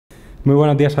Muy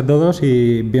buenos días a todos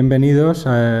y bienvenidos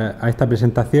a esta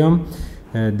presentación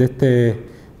de este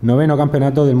noveno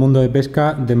campeonato del mundo de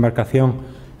pesca de embarcación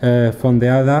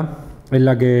fondeada, en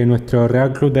la que nuestro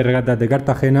Real Club de Regatas de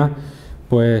Cartagena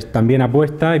pues también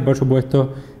apuesta, y por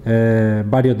supuesto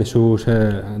varios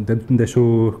de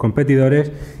sus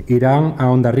competidores irán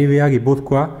a Hondarribia,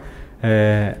 Guipúzcoa,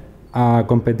 a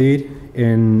competir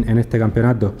en este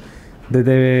campeonato.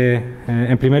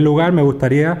 En primer lugar, me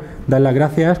gustaría dar las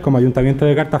gracias como Ayuntamiento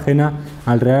de Cartagena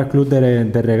al Real Club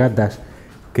de Regatas,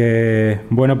 que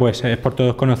bueno, pues es por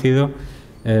todos conocido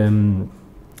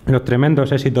los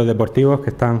tremendos éxitos deportivos que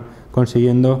están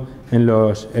consiguiendo en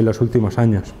los últimos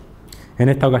años. En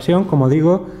esta ocasión, como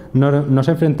digo, nos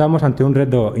enfrentamos ante un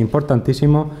reto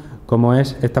importantísimo, como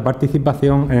es esta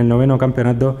participación en el noveno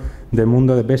campeonato del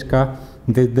mundo de pesca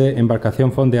desde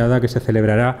embarcación fondeada, que se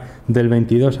celebrará del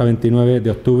 22 a 29 de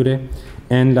octubre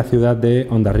en la ciudad de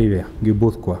Hondarribia,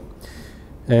 Guipúzcoa.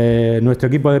 Nuestro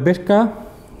equipo de pesca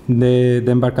de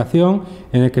embarcación,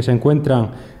 en el que se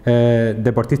encuentran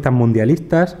deportistas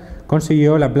mundialistas,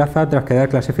 consiguió la plaza tras quedar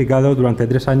clasificado durante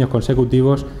 3 años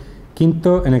consecutivos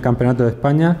quinto en el Campeonato de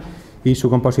España, y su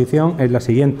composición es la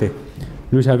siguiente: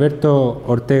 Luis Alberto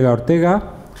Ortega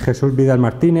Ortega, Jesús Vidal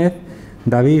Martínez,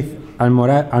 David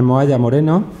Almohalla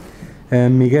Moreno,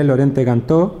 Miguel Lorente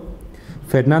Cantó,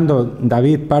 Fernando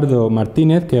David Pardo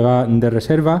Martínez, que va de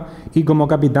reserva, y como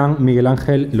capitán Miguel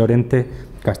Ángel Lorente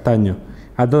Castaño.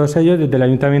 A todos ellos, desde el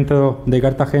Ayuntamiento de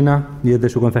Cartagena y desde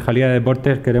su Concejalía de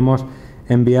Deportes, queremos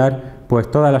enviar pues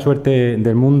toda la suerte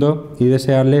del mundo y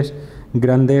desearles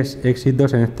grandes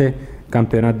éxitos en este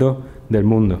campeonato del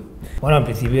mundo. Bueno, en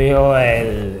principio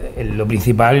lo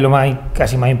principal y lo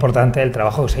casi más importante es el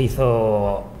trabajo que se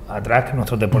hizo atrás, que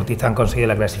nuestros deportistas han conseguido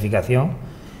la clasificación.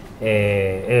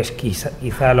 Es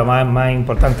quizá lo más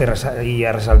importante y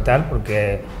a resaltar,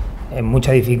 porque es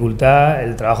mucha dificultad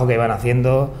el trabajo que van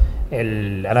haciendo.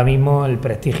 Ahora mismo el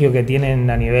prestigio que tienen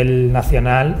a nivel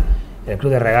nacional, el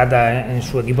Club de Regatas en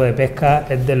su equipo de pesca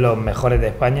es de los mejores de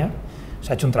España.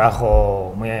 Se ha hecho un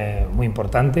trabajo muy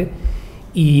importante,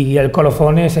 y el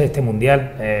colofón es este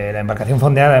mundial. La embarcación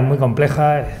fondeada es muy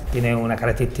compleja, tiene unas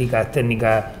características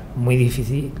técnicas muy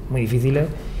difíciles,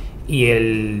 y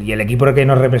el equipo que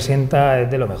nos representa es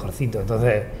de lo mejorcito.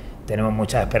 Entonces tenemos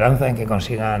mucha esperanza en que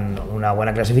consigan una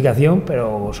buena clasificación,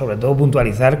 pero sobre todo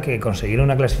puntualizar que conseguir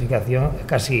una clasificación es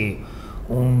casi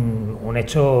un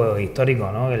hecho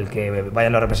histórico, ¿no? El que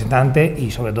vayan los representantes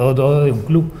y sobre todo de un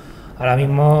club. Ahora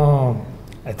mismo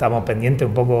estamos pendientes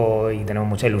un poco y tenemos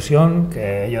mucha ilusión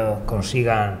que ellos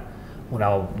consigan una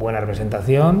buena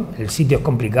representación. El sitio es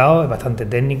complicado, es bastante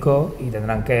técnico y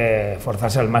tendrán que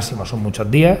esforzarse al máximo, son muchos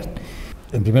días.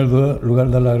 En primer lugar,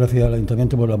 dar las gracias al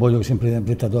Ayuntamiento por el apoyo que siempre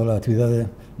presta a todas las actividades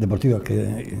deportivas,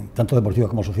 tanto deportivas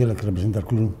como sociales, que representa el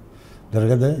Club de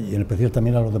Regatas, y en especial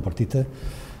también a los deportistas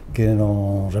que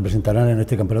nos representarán en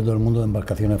este Campeonato del Mundo de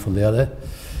Embarcaciones Fondeadas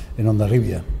en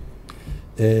Hondarribia.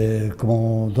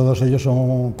 Como todos ellos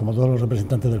como todos los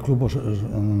representantes del club, pues,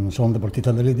 son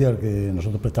deportistas de élite al que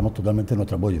nosotros prestamos totalmente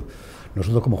nuestro apoyo.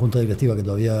 Nosotros, como Junta Directiva, que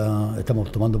todavía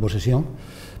estamos tomando posesión,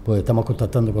 pues estamos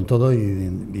contactando con todos y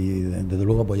desde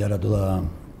luego apoyar a todos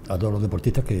los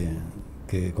deportistas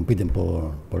que compiten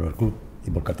por el club y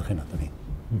por Cartagena también.